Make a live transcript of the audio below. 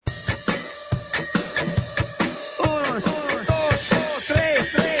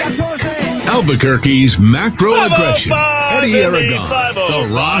Albuquerque's macro aggression. Eddie Aragon, the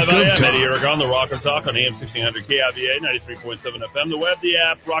Rock of Talk. Eddie Aragon, the Rock of Talk on AM 1600 KIVA, 93.7 FM, the web, the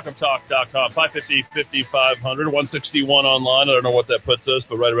app, rockoftalk.com, 550-5500, 161 online. I don't know what that puts us,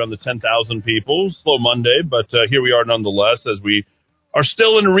 but right around the 10,000 people. Slow Monday, but here we are nonetheless as we are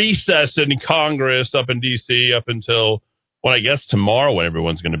still in recess in Congress up in D.C. up until, well, I guess tomorrow when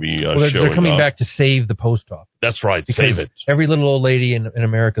everyone's going to be showing up. They're coming back to save the post office. That's right, because save it. Every little old lady in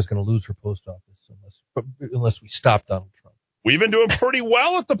America is going to lose her post office unless we stop Donald Trump. We've been doing pretty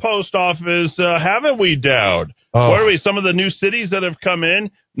well at the post office, haven't we, Dowd? Oh. What are we? Some of the new cities that have come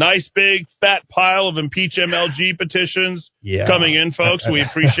in. Nice big fat pile of impeach MLG petitions coming in, folks. We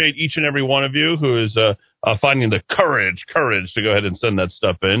appreciate each and every one of you who is finding the courage to go ahead and send that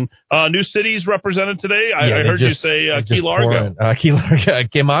stuff in. New cities represented today. I heard you say Key Largo. Key Largo.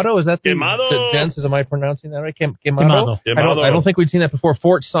 Quemado, is that Quemado. Gents, am I pronouncing that right? Quemado. I don't think we'd seen that before.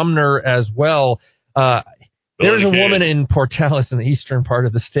 Fort Sumner as well. There's a woman in Portales in the eastern part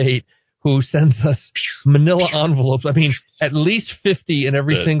of the state who sends us manila envelopes. I mean, at least 50 in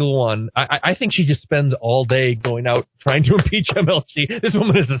every single one. I think she just spends all day going out trying to impeach MLG. This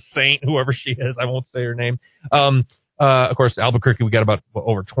woman is a saint, whoever she is. I won't say her name. Of course, Albuquerque, we got about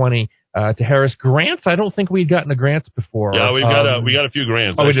over 20. To Harris. Grants, I don't think we'd gotten a grants before. Yeah, we got a few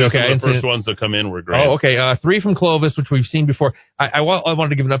grants. Oh, we did, okay. The first ones that come in were grants. Oh, okay. 3 from Clovis, which we've seen before. I wanted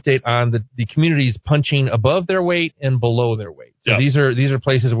to give an update on the communities punching above their weight and below their weight. So these are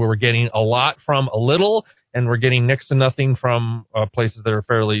places where we're getting a lot from a little, and we're getting next to nothing from places that are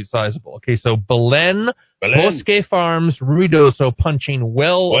fairly sizable. Okay, so Belen. Bosque Farms, Ruidoso punching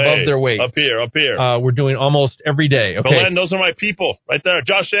well above their weight. Up here. We're doing almost every day. Okay. Belen, those are my people right there.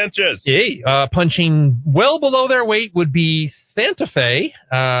 Josh Sanchez. Yeah, punching well below their weight would be Santa Fe,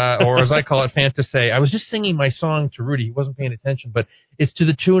 or as I call it, Fantasy. I was just singing my song to Rudy. He wasn't paying attention, but it's to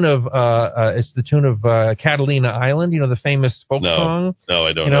the tune of Catalina Island. You know, the famous folk song. No,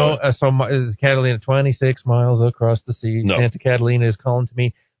 I don't know. So is Catalina 26 miles across the sea. No. Santa Catalina is calling to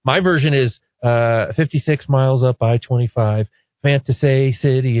me. My version is 56 miles up I-25. Fantasy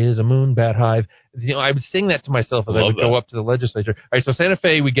City is a moonbat hive. You know, I would sing that to myself as I would go up to the legislature. All right, so Santa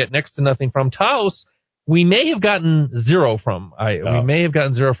Fe we get next to nothing from. Taos we may have gotten 0 from. We may have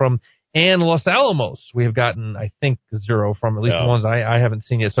gotten 0 from. And Los Alamos we have gotten, I think, 0 from, at least the ones I haven't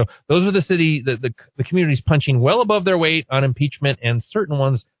seen yet. So those are the communities punching well above their weight on impeachment, and certain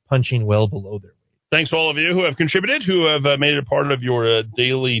ones punching well below their weight. Thanks to all of you who have contributed, who have made it a part of your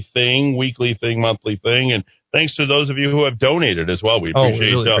daily thing, weekly thing, monthly thing, and thanks to those of you who have donated as well. We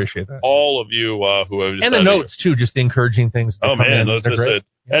appreciate that. All of you who have and the notes too, just the encouraging things. Oh man, those are it.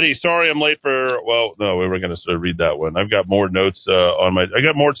 Eddie, sorry I'm late for. Well, no, we were going to read that one. I've got more notes on my. I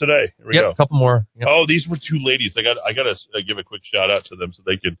got more today. Here we go. A couple more. Yep. Oh, these were 2 ladies. I got to give a quick shout out to them so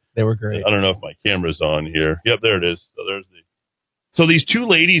they could. They were great. I don't know if my camera's on here. Yep, there it is. So these 2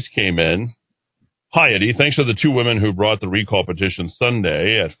 ladies came in. Hi, Eddie. Thanks to the 2 women who brought the recall petition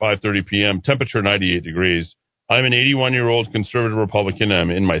Sunday at 5:30 p.m. Temperature 98 degrees. I'm an 81-year-old conservative Republican. I'm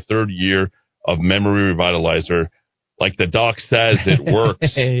in my 3rd year of memory revitalizer. Like the doc says, it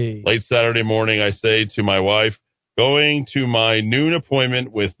works. Late Saturday morning, I say to my wife, going to my noon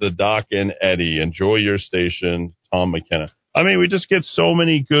appointment with the doc and Eddie. Enjoy your station, Tom McKenna. I mean, we just get so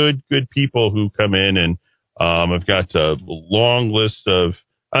many good people who come in, and I've got a long list of.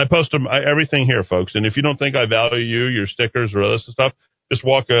 I post everything here, folks. And if you don't think I value you, your stickers or other stuff, just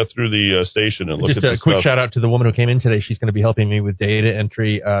walk through the station and look at the stuff. Just a quick shout out to the woman who came in today. She's going to be helping me with data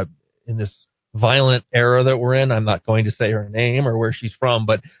entry in this violent era that we're in. I'm not going to say her name or where she's from,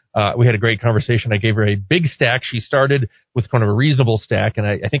 but we had a great conversation. I gave her a big stack. She started with kind of a reasonable stack, and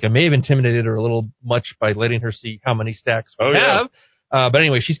I think I may have intimidated her a little much by letting her see how many stacks we have. But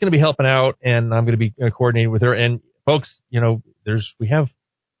anyway, she's going to be helping out, and I'm going to be coordinating with her. And folks, we have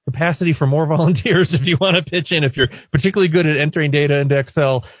capacity for more volunteers if you want to pitch in. If you're particularly good at entering data into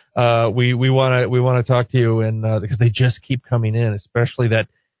Excel, we want to talk to you, and because they just keep coming in, especially that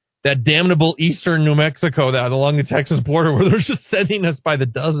damnable eastern New Mexico that along the Texas border where they're just sending us by the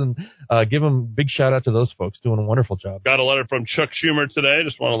dozen. Give them a big shout out to those folks doing a wonderful job. Got a letter from Chuck Schumer today.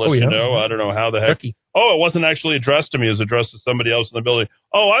 Just want to let you know. I don't know how the heck. Chucky. Oh, it wasn't actually addressed to me. It was addressed to somebody else in the building.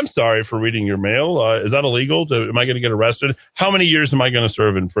 Oh, I'm sorry for reading your mail. Is that illegal? Am I going to get arrested? How many years am I going to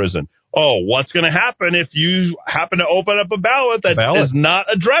serve in prison? Oh, what's going to happen if you happen to open up a ballot that is not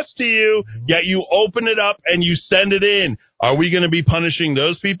addressed to you, yet you open it up and you send it in? Are we going to be punishing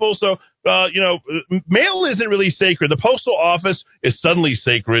those people? So mail isn't really sacred. The postal office is suddenly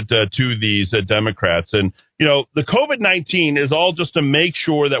sacred to these Democrats. And, the COVID-19 is all just to make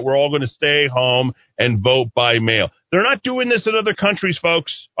sure that we're all going to stay home and vote by mail. They're not doing this in other countries,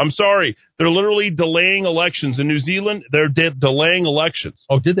 folks. I'm sorry. They're literally delaying elections. In New Zealand, they're delaying elections.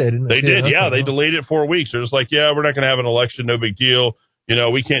 Oh, did they? They did, yeah. They delayed it 4 weeks. They're just like, yeah, we're not going to have an election. No big deal.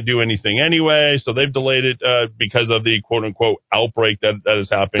 We can't do anything anyway. So they've delayed it because of the quote-unquote outbreak that is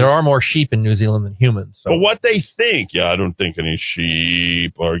happening. There are more sheep in New Zealand than humans. So. But what they think, I don't think any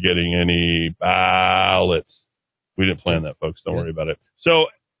sheep are getting any ballots. We didn't plan that, folks. Don't worry about it. So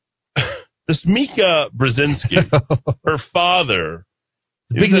this Mika Brzezinski, her father,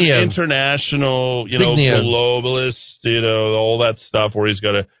 is an international, globalist, all that stuff where he's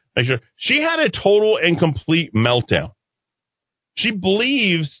got to make sure. She had a total and complete meltdown. She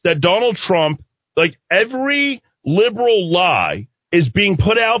believes that Donald Trump, like every liberal lie, is being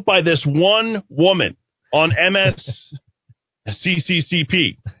put out by this one woman on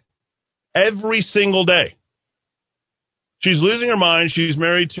MSCCCP every single day. She's losing her mind. She's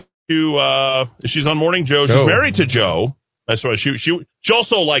married to, she's on Morning Joe. She's married to Joe. That's right. She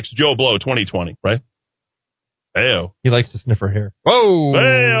also likes Joe Blow 2020, right? Hey-o. He likes to sniff her hair. Whoa!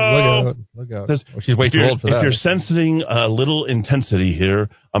 Hey-o. Look out. She's way too old for that. If you're sensing a little intensity here,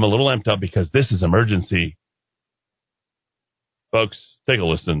 I'm a little amped up because this is emergency. Folks, take a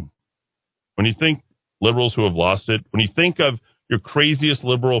listen. When you think liberals who have lost it, when you think of your craziest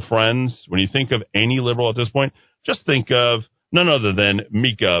liberal friends, when you think of any liberal at this point, just think of none other than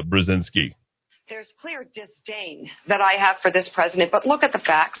Mika Brzezinski. There's clear disdain that I have for this president, but look at the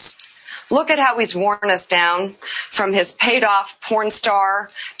facts. Look at how he's worn us down, from his paid-off porn star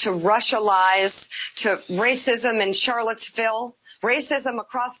to Russia lies to racism in Charlottesville, racism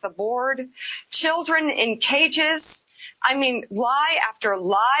across the board, children in cages. I mean, lie after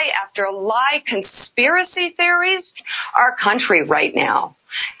lie after lie, conspiracy theories. Our country right now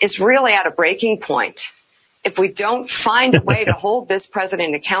is really at a breaking point. If we don't find a way to hold this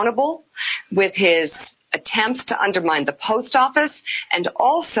president accountable with his attempts to undermine the post office and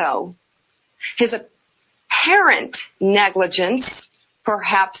also his apparent negligence,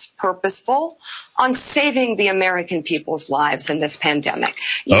 perhaps purposeful, on saving the American people's lives in this pandemic.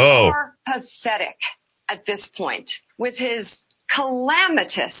 You are pathetic at this point. With his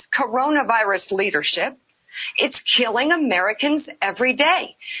calamitous coronavirus leadership, it's killing Americans every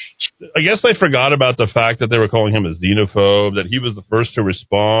day. I guess I forgot about the fact that they were calling him a xenophobe, that he was the first to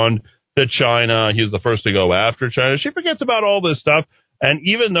respond to China. He was the first to go after China. She forgets about all this stuff. And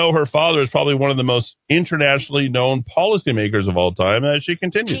even though her father is probably one of the most internationally known policymakers of all time, she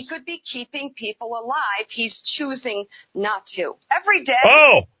continues. He could be keeping people alive. He's choosing not to. Every day.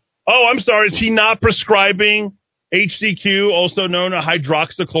 Oh, I'm sorry. Is he not prescribing HCQ, also known as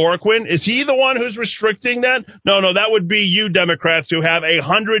hydroxychloroquine? Is he the one who's restricting that? No, that would be you Democrats who have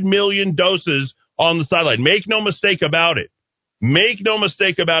 100 million doses on the sideline. Make no mistake about it. Make no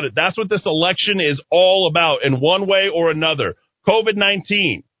mistake about it. That's what this election is all about in one way or another.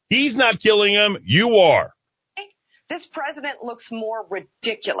 COVID-19. He's not killing him. You are. This president looks more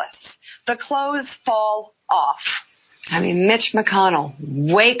ridiculous. The clothes fall off. I mean, Mitch McConnell,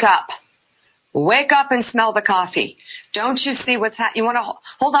 wake up. Wake up and smell the coffee. Don't you see what's happening? You want to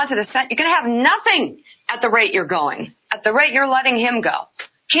hold on to the set? You're going to have nothing at the rate you're going, at the rate you're letting him go.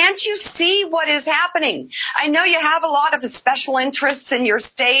 Can't you see what is happening? I know you have a lot of special interests in your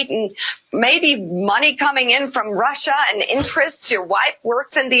state and maybe money coming in from Russia and interests. Your wife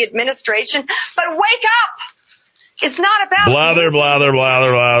works in the administration. But wake up! It's not about blather.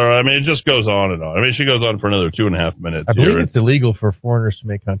 I mean, it just goes on and on. I mean, she goes on for another 2.5 minutes. I believe it's illegal for foreigners to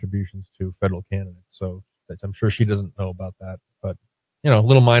make contributions to federal candidates. So I'm sure she doesn't know about that. But, a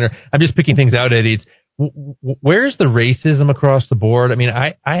little minor. I'm just picking things out, Eddie. Where's the racism across the board? I mean,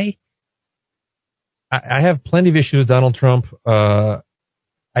 I have plenty of issues with Donald Trump.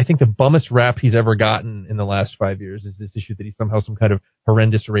 I think the bummest rap he's ever gotten in the last 5 years is this issue that he's somehow some kind of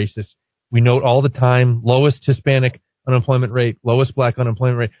horrendous racist. We note all the time, lowest Hispanic unemployment rate, lowest black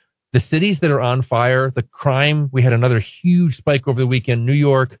unemployment rate. The cities that are on fire, the crime, we had another huge spike over the weekend. New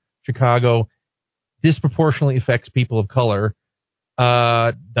York, Chicago, disproportionately affects people of color.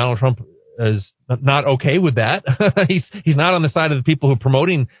 Donald Trump is not okay with that. He's not on the side of the people who are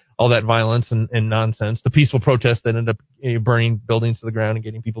promoting all that violence and nonsense. The peaceful protests that end up burning buildings to the ground and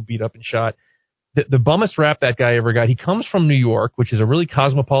getting people beat up and shot. The bummest rap that guy ever got. He comes from New York, which is a really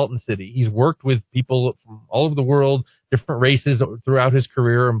cosmopolitan city. He's worked with people from all over the world, different races throughout his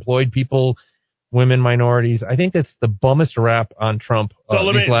career, employed people, women, minorities. I think that's the bummest rap on Trump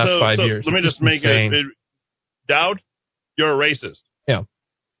these last 5 years. Let me just make it. Dowd, you're a racist. Yeah.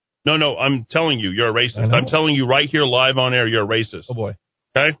 No, I'm telling you, you're a racist. I'm telling you right here live on air, you're a racist. Oh, boy.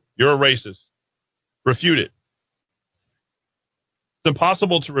 Okay? You're a racist. Refute it. It's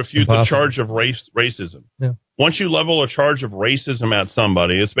impossible to refute the charge of racism. Yeah. Once you level a charge of racism at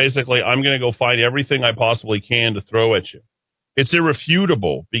somebody, it's basically, I'm going to go find everything I possibly can to throw at you. It's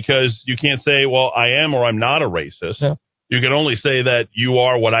irrefutable because you can't say, well, I am or I'm not a racist. Yeah. You can only say that you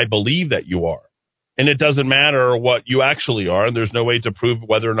are what I believe that you are. And it doesn't matter what you actually are, and there's no way to prove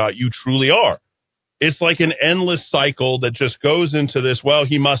whether or not you truly are. It's like an endless cycle that just goes into this, well,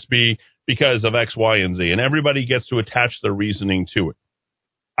 he must be because of X, Y, and Z, and everybody gets to attach their reasoning to it.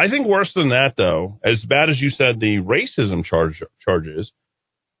 I think worse than that, though, as bad as you said the racism charges,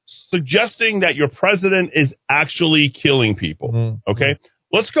 suggesting that your president is actually killing people, okay?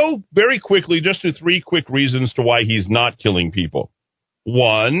 Let's go very quickly just to 3 quick reasons to why he's not killing people.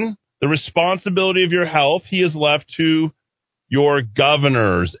 1, the responsibility of your health he has left to your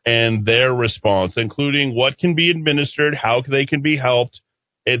governors and their response, including what can be administered, how they can be helped,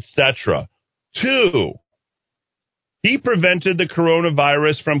 etc. 2, he prevented the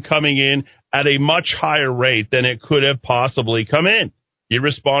coronavirus from coming in at a much higher rate than it could have possibly come in. He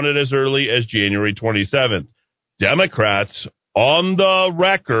responded as early as January 27th. Democrats, on the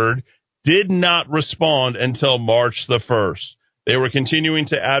record, did not respond until March the 1st. They were continuing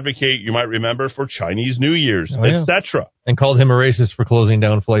to advocate, you might remember, for Chinese New Year's, etc. And called him a racist for closing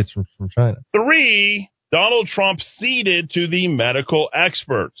down flights from China. 3, Donald Trump ceded to the medical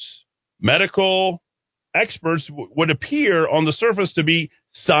experts. Medical experts would appear on the surface to be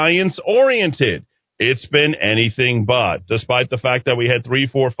science-oriented. It's been anything but. Despite the fact that we had 3,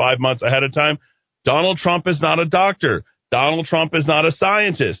 4, 5 months ahead of time, Donald Trump is not a doctor. Donald Trump is not a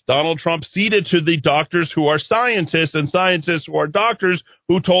scientist. Donald Trump ceded to the doctors who are scientists and scientists who are doctors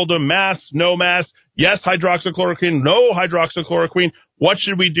who told him masks, no masks, yes, hydroxychloroquine, no hydroxychloroquine. What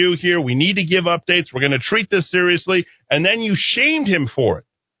should we do here? We need to give updates. We're going to treat this seriously. And then you shamed him for it.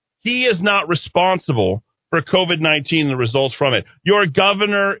 He is not responsible for COVID-19 and the results from it. Your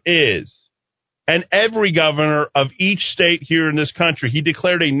governor is. And every governor of each state here in this country, he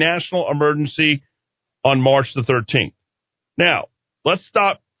declared a national emergency on March the 13th. Now, let's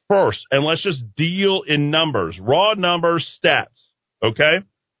stop first and let's just deal in numbers, raw numbers, stats, okay?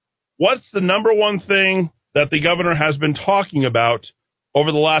 What's the number one thing that the governor has been talking about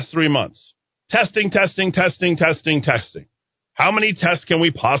over the last 3 months? Testing. How many tests can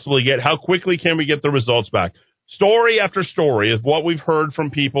we possibly get? How quickly can we get the results back? Story after story of what we've heard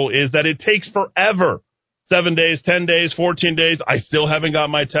from people is that it takes forever. 7 days, 10 days, 14 days. I still haven't got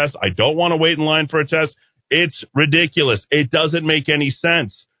my test. I don't want to wait in line for a test. It's ridiculous. It doesn't make any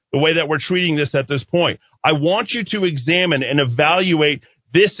sense the way that we're treating this at this point. I want you to examine and evaluate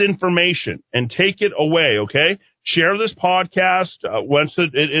this information and take it away, okay? Share this podcast once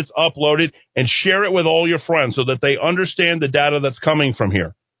it's uploaded and share it with all your friends so that they understand the data that's coming from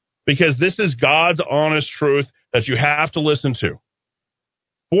here. Because this is God's honest truth that you have to listen to.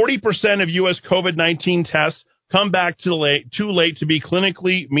 40% of U.S. COVID-19 tests come back too late to be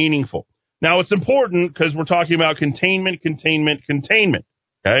clinically meaningful. Now, it's important because we're talking about containment.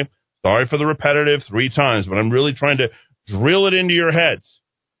 Okay? Sorry for the repetitive 3 times, but I'm really trying to drill it into your heads.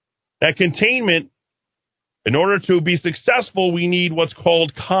 That containment, in order to be successful, we need what's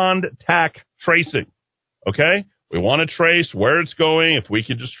called contact tracing. Okay? We want to trace where it's going. If we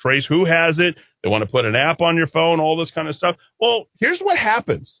can just trace who has it, they want to put an app on your phone, all this kind of stuff. Well, here's what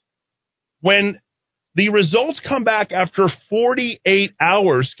happens. When the results come back after 48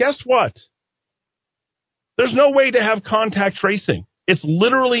 hours, guess what? There's no way to have contact tracing. It's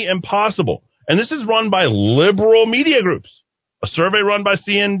literally impossible. And this is run by liberal media groups. A survey run by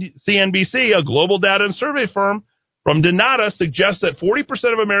CNBC, a global data and survey firm from Donata, suggests that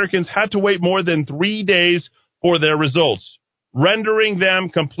 40% of Americans had to wait more than 3 days for their results, rendering them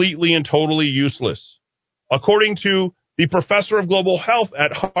completely and totally useless. According to the professor of global health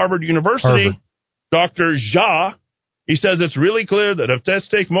at Harvard University, Dr. Jha, he says it's really clear that if tests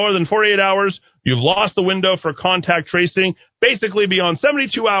take more than 48 hours, you've lost the window for contact tracing. Basically, beyond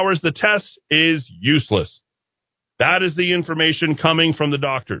 72 hours, the test is useless. That is the information coming from the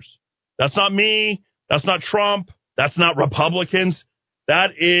doctors. That's not me. That's not Trump. That's not Republicans.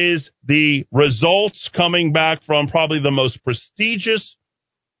 That is the results coming back from probably the most prestigious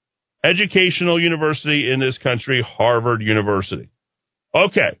educational university in this country, Harvard University.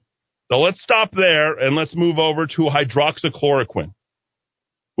 Okay, so let's stop there and let's move over to hydroxychloroquine.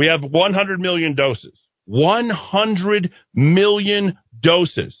 We have 100 million doses. 100 million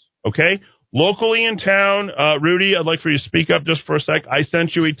doses, okay? Locally in town, Rudy, I'd like for you to speak up just for a sec. I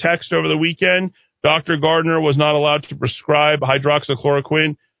sent you a text over the weekend. Dr. Gardner was not allowed to prescribe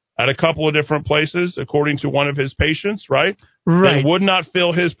hydroxychloroquine at a couple of different places, according to one of his patients, right? Right. They would not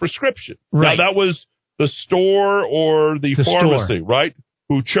fill his prescription. Right. Now, that was the store or the pharmacy, store. right,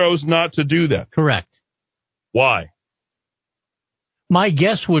 who chose not to do that. Correct. Why? My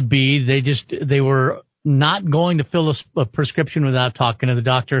guess would be they were not going to fill a prescription without talking to the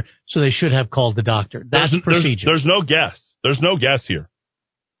doctor, so they should have called the doctor. That's procedure. There's no guess. There's no guess here.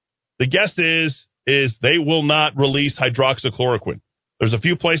 The guess is they will not release hydroxychloroquine. There's a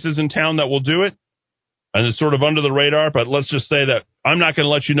few places in town that will do it, and it's sort of under the radar, but let's just say that I'm not going to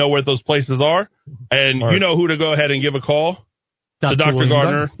let you know where those places are, and you know who to go ahead and give a call to Dr.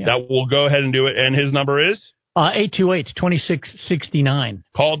 Gardner. Yeah. That will go ahead and do it, and his number is? 828-2669.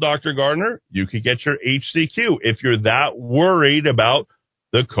 Call Dr. Gardner. You could get your HCQ if you're that worried about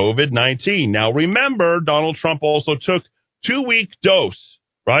the COVID-19. Now, remember, Donald Trump also took 2-week dose,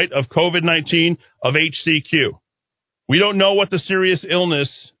 right, of COVID-19 of HCQ. We don't know what the serious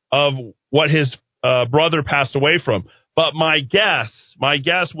illness of what his brother passed away from, but my guess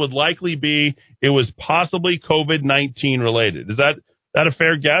would likely be it was possibly COVID-19 related. Is that a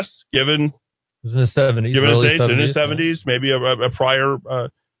fair guess, given... It was in his 70s. Given his age, in his 70s, maybe a prior,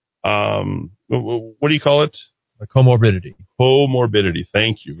 what do you call it? A comorbidity. Comorbidity.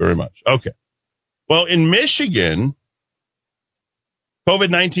 Thank you very much. Okay. Well, in Michigan,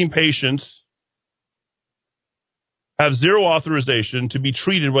 COVID-19 patients have zero authorization to be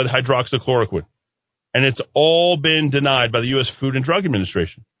treated with hydroxychloroquine. And it's all been denied by the U.S. Food and Drug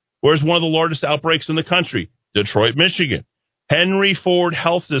Administration. Whereas one of the largest outbreaks in the country, Detroit, Michigan. Henry Ford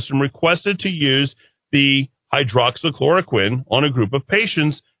Health System requested to use the hydroxychloroquine on a group of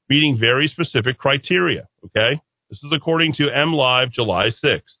patients meeting very specific criteria. Okay? This is according to MLive July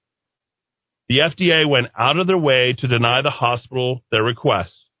 6th. The FDA went out of their way to deny the hospital their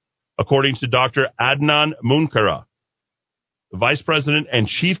request, according to Dr. Adnan Munkara, the Vice President and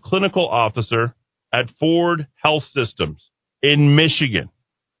Chief Clinical Officer at Ford Health Systems in Michigan.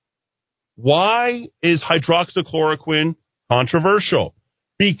 Why is hydroxychloroquine controversial?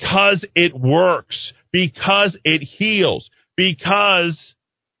 Because it works, because it heals, because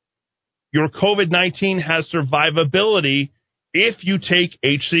your COVID-19 has survivability if you take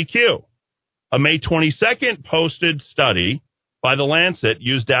HCQ. A May 22nd posted study by The Lancet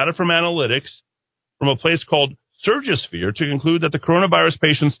used data from analytics from a place called Surgisphere to conclude that the coronavirus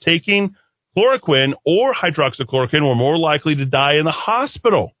patients taking chloroquine or hydroxychloroquine were more likely to die in the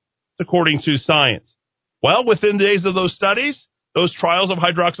hospital, according to Science. Well, within days of those studies, those trials of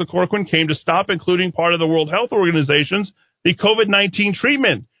hydroxychloroquine came to stop, including part of the World Health Organization's the COVID-19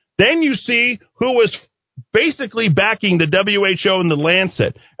 treatment. Then you see who was basically backing the WHO and the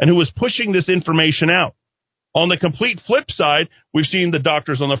Lancet and who was pushing this information out. On the complete flip side, we've seen the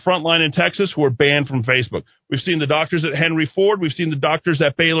doctors on the front line in Texas who are banned from Facebook. We've seen the doctors at Henry Ford. We've seen the doctors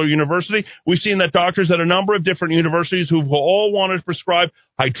at Baylor University. We've seen the doctors at a number of different universities who all wanted to prescribe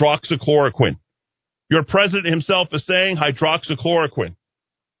hydroxychloroquine. Your president himself is saying hydroxychloroquine.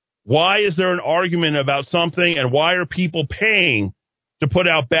 Why is there an argument about something, and why are people paying to put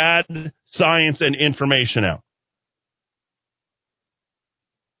out bad science and information out?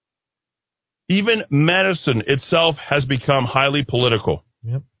 Even medicine itself has become highly political.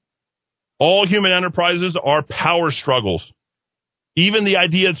 Yep. All human enterprises are power struggles. Even the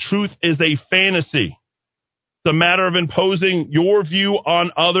idea of truth is a fantasy. It's a matter of imposing your view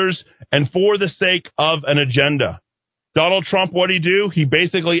on others and for the sake of an agenda. Donald Trump, what did he do? He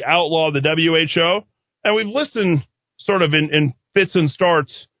basically outlawed the WHO, and we've listened sort of in fits and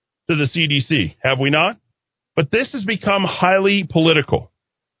starts to the CDC, have we not? But this has become highly political.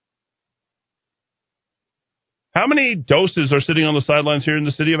 How many doses are sitting on the sidelines here in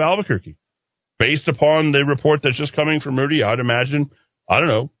the city of Albuquerque? Based upon the report that's just coming from Rudy, I'd imagine, I don't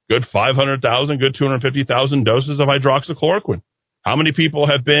know, good 500,000, good 250,000 doses of hydroxychloroquine. How many people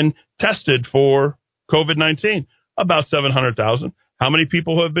have been tested for COVID-19? About 700,000. How many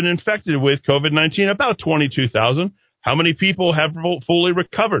people have been infected with COVID-19? About 22,000. How many people have fully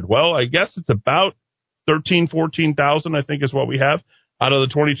recovered? Well, I guess it's about 14,000, I think is what we have. Out of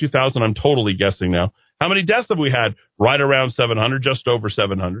the 22,000, I'm totally guessing now. How many deaths have we had? Right around 700, just over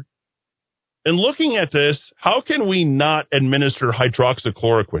 700. In looking at this, how can we not administer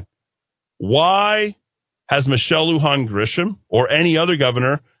hydroxychloroquine? Why has Michelle Lujan Grisham or any other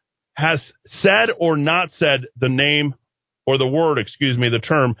governor has said or not said the name or the word, the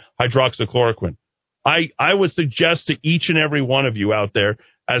term hydroxychloroquine? I would suggest to each and every one of you out there,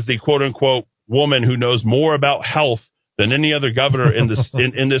 as the quote-unquote woman who knows more about health than any other governor in this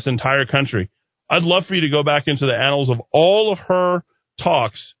in this entire country, I'd love for you to go back into the annals of all of her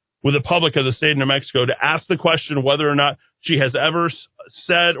talks with the public of the state of New Mexico to ask the question whether or not she has ever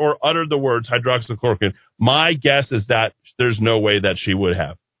said or uttered the words hydroxychloroquine. My guess is that there's no way that she would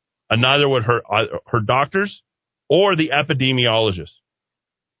have. And neither would her doctors or the epidemiologists.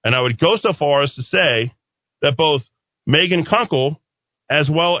 And I would go so far as to say that both Megan Kunkel as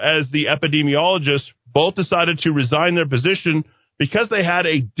well as the epidemiologists both decided to resign their position because they had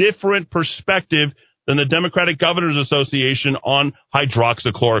a different perspective than the Democratic Governors Association on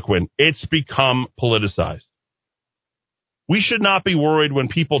hydroxychloroquine. It's become politicized. We should not be worried when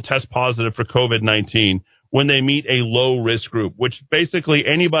people test positive for COVID-19 when they meet a low-risk group, which basically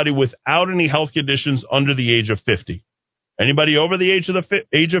anybody without any health conditions under the age of 50. Anybody over the age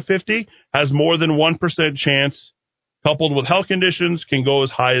of 50 has more than 1% chance, coupled with health conditions, can go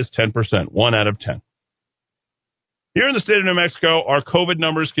as high as 10%, 1 out of 10. Here in the state of New Mexico, our COVID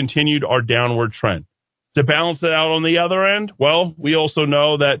numbers continued our downward trend. To balance it out on the other end, well, we also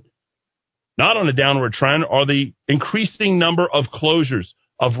know that not on a downward trend are the increasing number of closures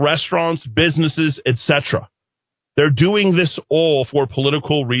of restaurants, businesses, etc. They're doing this all for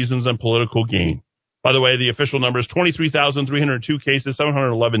political reasons and political gain. By the way, the official number is 23,302 cases,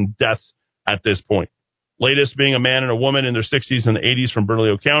 711 deaths at this point. Latest being a man and a woman in their 60s and 80s from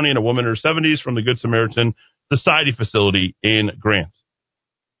Bernalillo County and a woman in her 70s from the Good Samaritan Society facility in Grants.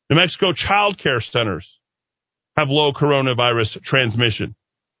 New Mexico child care centers have low coronavirus transmission.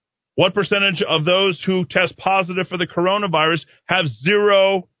 What percentage of those who test positive for the coronavirus have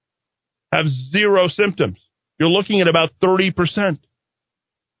zero symptoms? You're looking at about 30%.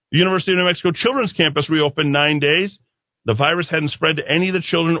 The University of New Mexico Children's Campus reopened 9 days. The virus hadn't spread to any of the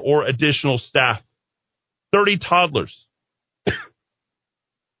children or additional staff. 30 toddlers,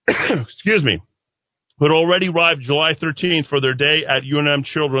 excuse me, who had already arrived July 13th for their day at UNM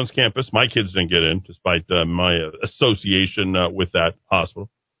Children's Campus. My kids didn't get in, despite my association with that hospital.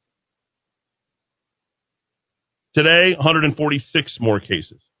 Today, 146 more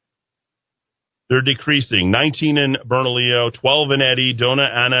cases. They're decreasing. 19 in Bernalillo, 12 in Eddy, Dona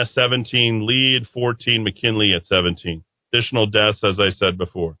Ana, 17, Lead, 14, McKinley at 17. Additional deaths, as I said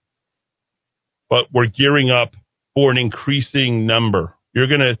before. But we're gearing up for an increasing number. You're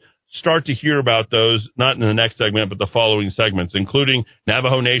going to start to hear about those, not in the next segment, but the following segments, including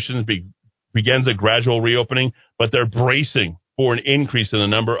Navajo Nation begins a gradual reopening, but they're bracing for an increase in the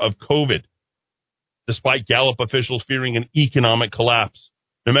number of COVID, despite Gallup officials fearing an economic collapse.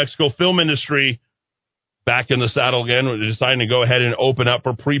 New Mexico film industry back in the saddle again. We're deciding to go ahead and open up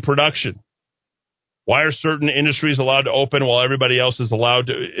for pre-production. Why are certain industries allowed to open while everybody else is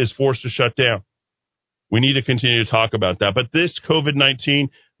forced to shut down? We need to continue to talk about that. But this COVID-19,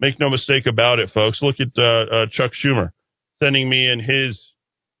 make no mistake about it, folks. Look at Chuck Schumer sending me in his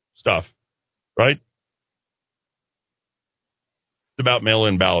stuff, right? It's about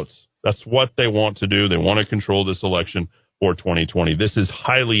mail-in ballots. That's what they want to do. They want to control this election for 2020. This is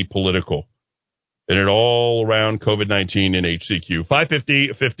highly political. And it all around COVID-19 and HCQ.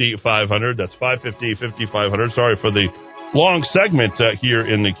 550-5500. That's 550-5500. Sorry for the long segment here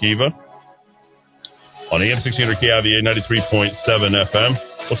in the Kiva. On AM 1600 KIVA 93.7 FM.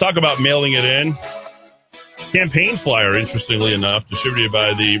 We'll talk about mailing it in. Campaign flyer, interestingly enough, distributed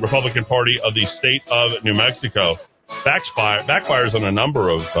by the Republican Party of the state of New Mexico. Backfires on a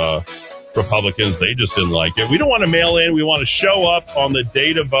number of Republicans. They just didn't like it. We don't want to mail in. We want to show up on the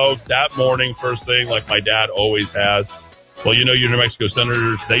day to vote that morning, first thing, like my dad always has. Well, you know, your New Mexico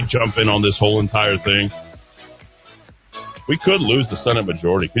senators, they jump in on this whole entire thing. We could lose the Senate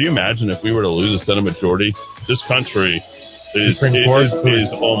majority. Could you imagine if we were to lose the Senate majority? This country is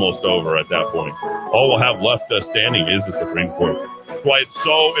almost over at that point. All we'll have left standing is the Supreme Court. That's why it's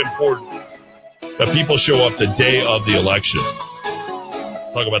so important that people show up the day of the election.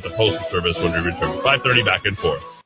 Talk about the Postal Service when we return. 5:30 back and forth.